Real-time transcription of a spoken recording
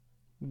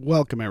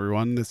Welcome,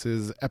 everyone. This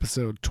is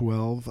episode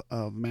 12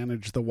 of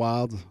Manage the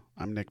Wild.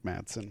 I'm Nick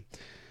Madsen.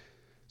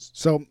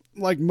 So,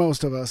 like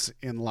most of us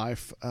in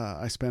life,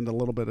 I spend a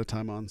little bit of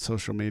time on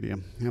social media.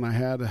 And I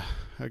had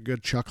a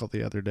good chuckle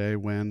the other day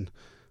when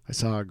I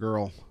saw a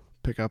girl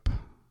pick up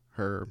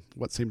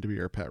what seemed to be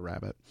her pet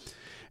rabbit.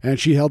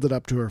 And she held it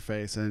up to her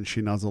face and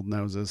she nuzzled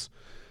noses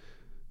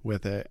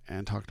with it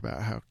and talked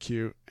about how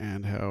cute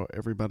and how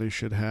everybody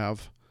should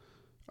have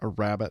a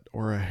rabbit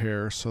or a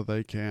hare so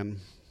they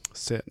can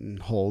sit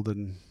and hold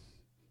and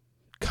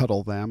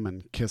cuddle them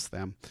and kiss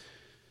them.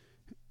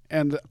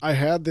 And I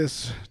had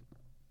this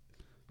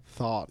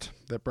thought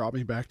that brought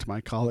me back to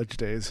my college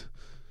days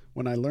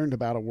when I learned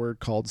about a word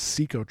called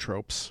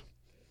Caecotrophs.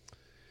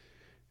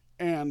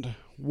 And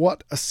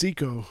what a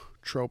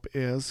caecotrope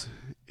is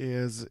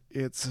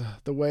it's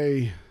the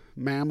way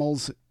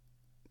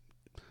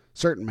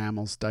certain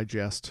mammals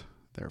digest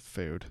their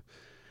food.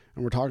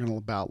 And we're talking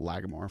about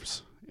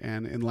lagomorphs.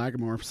 And in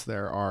lagomorphs,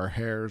 there are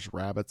hares,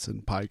 rabbits,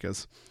 and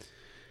pikas.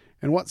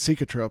 And what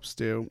caecotrophs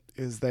do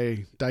is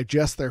they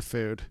digest their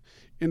food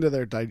into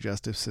their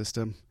digestive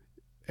system,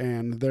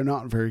 and they're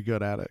not very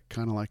good at it,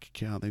 kind of like a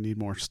cow. They need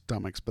more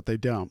stomachs, but they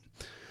don't.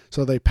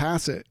 So they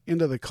pass it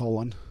into the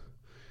colon,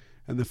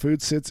 and the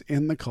food sits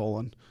in the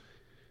colon.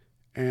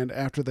 And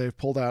after they've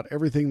pulled out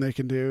everything they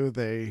can do,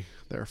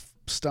 their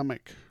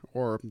stomach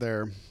or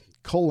their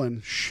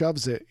colon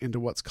shoves it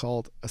into what's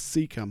called a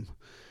cecum.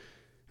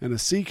 And a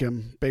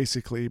cecum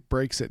basically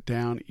breaks it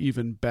down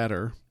even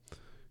better,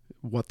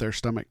 what their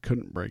stomach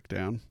couldn't break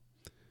down.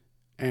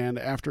 And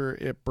after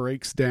it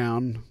breaks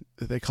down,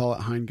 they call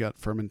it hindgut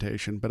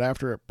fermentation, but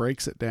after it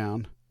breaks it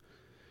down,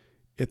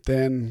 it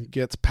then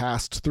gets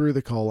passed through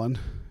the colon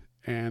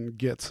and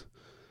gets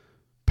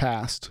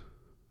passed.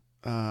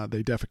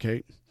 They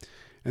defecate.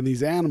 And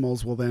these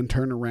animals will then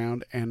turn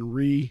around and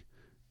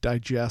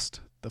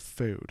re-digest the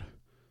food.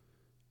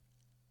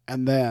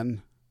 And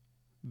then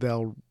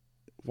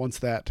once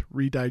that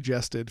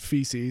redigested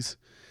feces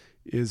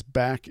is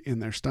back in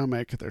their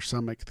stomach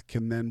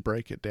can then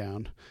break it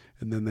down,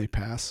 and then they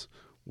pass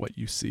what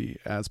you see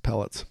as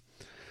pellets.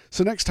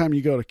 So next time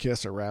you go to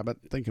kiss a rabbit,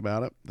 think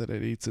about it, that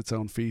it eats its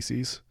own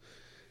feces.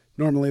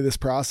 Normally this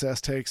process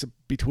takes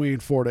between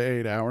 4 to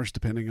 8 hours,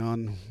 depending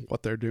on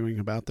what they're doing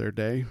about their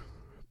day.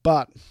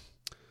 But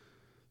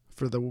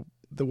for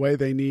the way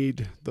they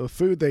need, the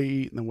food they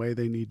eat and the way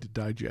they need to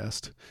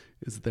digest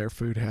is their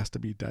food has to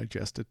be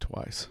digested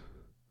twice.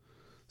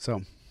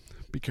 So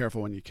be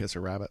careful when you kiss a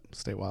rabbit.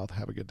 Stay wild.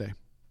 Have a good day.